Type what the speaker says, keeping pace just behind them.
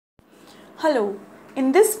Hello,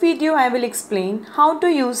 in this video I will explain how to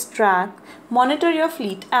use Track Monitor Your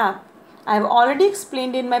Fleet app. I have already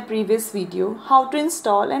explained in my previous video how to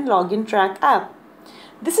install and log in Track app.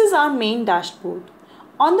 This is our main dashboard.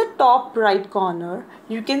 On the top right corner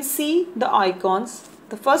you can see the icons.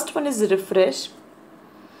 The first one is refresh.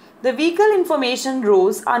 The vehicle information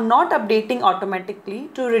rows are not updating automatically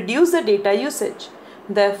to reduce the data usage.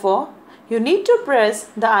 Therefore, you need to press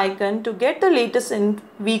the icon to get the latest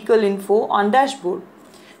vehicle info on dashboard.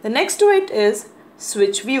 The next to it is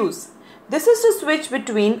switch views. This is to switch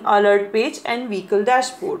between alert page and vehicle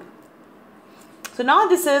dashboard. So now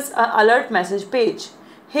this is an alert message page.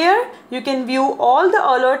 Here you can view all the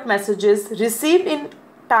alert messages received in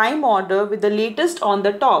time order with the latest on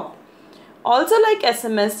the top. Also, like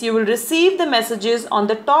SMS, you will receive the messages on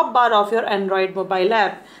the top bar of your Android mobile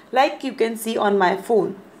app, like you can see on my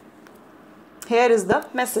phone. Here is the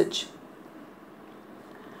message.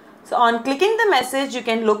 So on clicking the message, you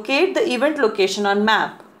can locate the event location on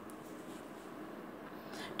map.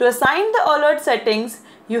 To assign the alert settings,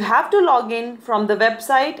 you have to log in from the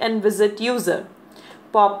website and visit user.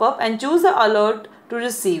 Pop up and choose the alert to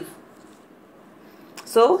receive.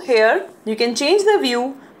 So here you can change the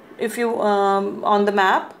view if you on the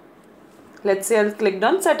map. Let's say I'll click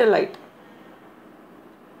on satellite.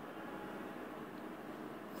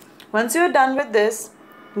 Once you are done with this,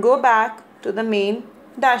 go back to the main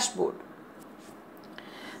dashboard.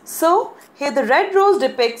 So here the red rows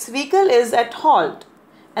depicts vehicle is at halt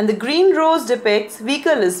and the green rows depicts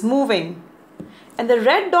vehicle is moving. And the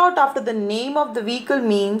red dot after the name of the vehicle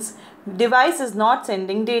means device is not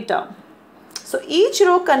sending data. So each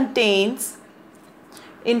row contains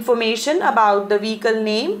information about the vehicle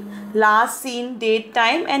name, last seen date,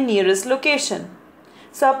 time and nearest location.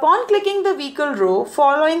 So upon clicking the vehicle row,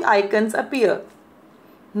 following icons appear: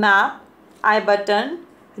 map, I button,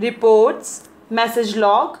 reports, message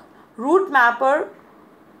log, route mapper.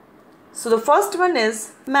 So the first one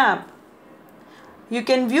is map. You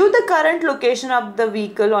can view the current location of the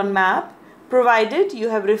vehicle on map provided you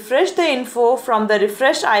have refreshed the info from the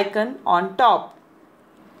refresh icon on top.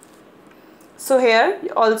 So here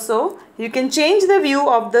also you can change the view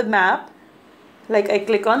of the map, like I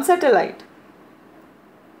click on satellite.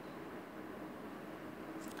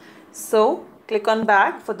 So click on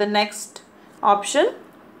back for the next option.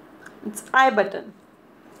 It's I button.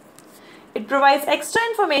 It provides extra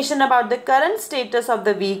information about the current status of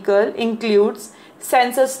the vehicle, includes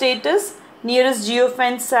sensor status, nearest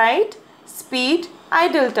geofence site, speed,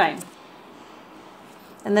 idle time.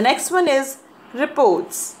 And the next one is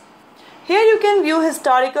reports. Here you can view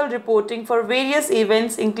historical reporting for various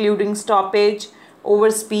events including stoppage,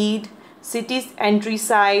 overspeed, city entry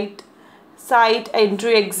site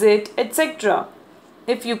entry exit, etc.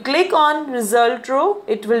 If you click on result row,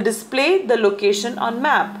 it will display the location on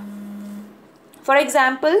map. For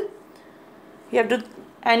example, you have to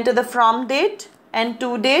enter the from date and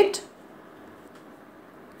to date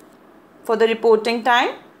for the reporting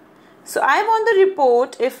time. So I want the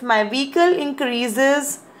report if my vehicle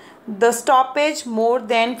increases the stoppage more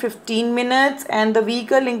than 15 minutes and the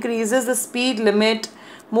vehicle increases the speed limit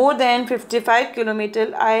more than 55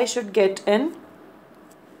 km, I should get an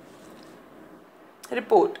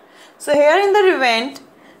report. So here in the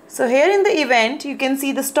event, you can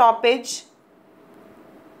see the stoppage.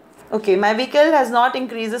 Okay, my vehicle has not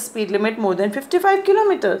increased the speed limit more than 55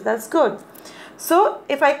 km. That's good. So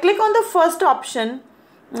if I click on the first option,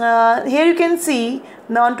 here you can see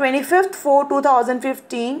on 25th 4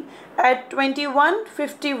 2015 at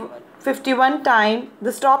 21:51 time,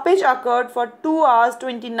 the stoppage occurred for 2 hours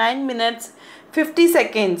 29 minutes 50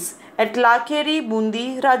 seconds at Lakheri,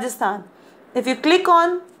 Bundi, Rajasthan. If you click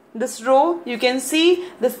on this row, you can see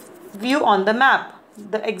the view on the map,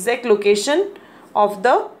 the exact location of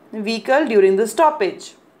the vehicle during the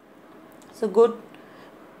stoppage. So go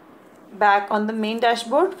back on the main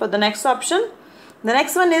dashboard for the next option. The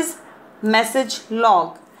next one is message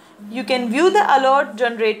log. You can view the alert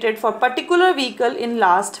generated for particular vehicle in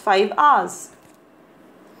last 5 hours.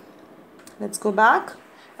 Let's go back.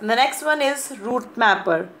 And the next one is route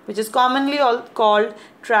mapper, which is commonly called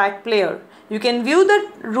track player. You can view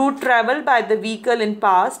the route traveled by the vehicle in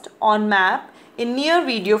past on map in near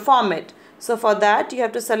video format. So for that you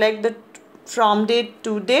have to select the from date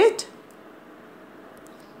to date.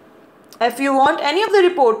 If you want any of the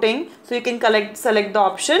reporting, so you can select the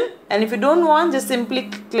option, and if you don't want, just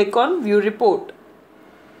simply click on view report.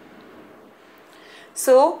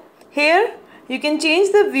 So here you can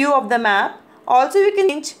change the view of the map. Also you can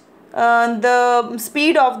change the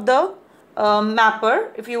speed of the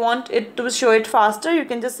mapper. If you want it to show it faster, you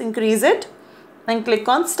can just increase it and click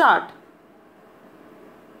on start.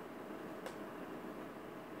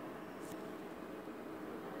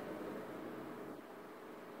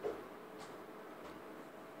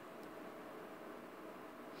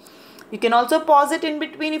 You can also pause it in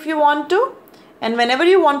between if you want to, and whenever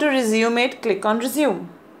you want to resume it, click on resume.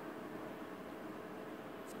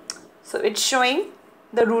 So it's showing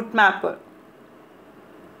the route mapper.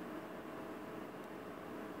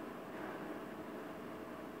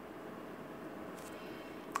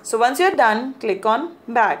 So once you're done, click on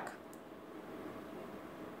back.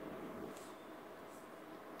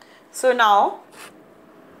 So now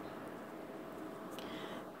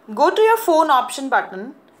go to your phone option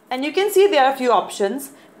button and you can see there are a few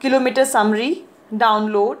options: kilometer summary,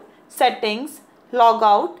 download, settings,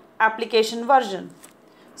 logout, application version.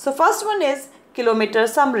 So first one is kilometer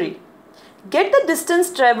summary. Get the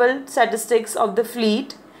distance traveled statistics of the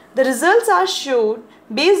fleet. The results are showed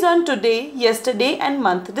based on today, yesterday and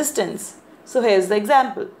month distance. So here's the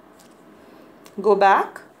example. Go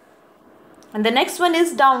back. And the next one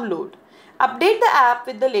is download. Update the app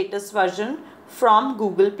with the latest version from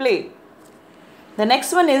Google Play. The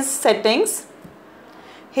next one is settings.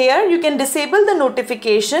 Here you can disable the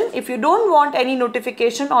notification. If you don't want any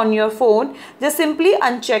notification on your phone, just simply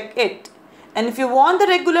uncheck it. And if you want the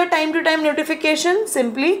regular time to time notification,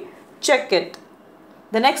 simply check it.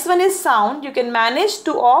 The next one is sound. You can manage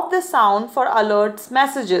to off the sound for alerts,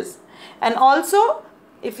 messages. And also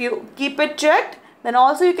if you keep it checked, then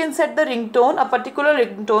also you can set the ringtone, a particular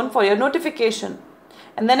ringtone for your notification.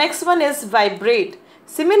 And the next one is vibrate.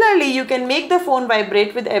 Similarly, you can make the phone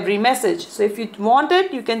vibrate with every message. So if you want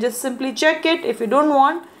it, you can just simply check it. If you don't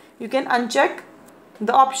want, you can uncheck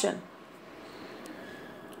the option.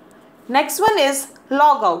 Next one is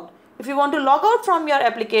log out. If you want to log out from your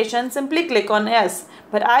application, simply click on yes.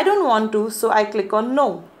 But I don't want to, so I click on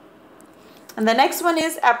no. And the next one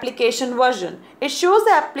is application version. It shows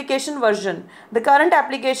the application version, the current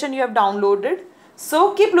application you have downloaded.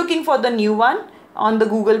 So keep looking for the new one on the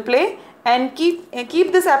Google Play and keep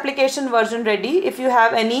this application version ready if you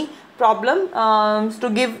have any problem to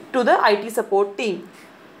give to the IT support team.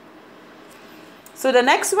 So the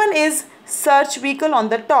next one is search vehicle on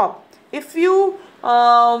the top. If you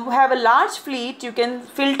have a large fleet, you can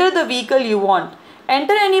filter the vehicle you want.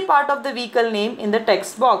 Enter any part of the vehicle name in the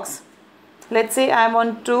text box. Let's say I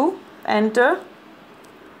want to enter.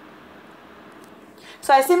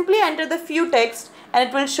 So I simply enter the few text and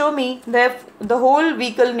it will show me the whole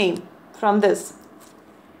vehicle name from this.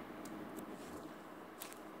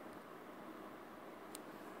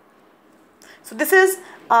 So this is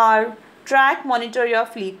our Track Monitor Your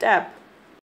Fleet app.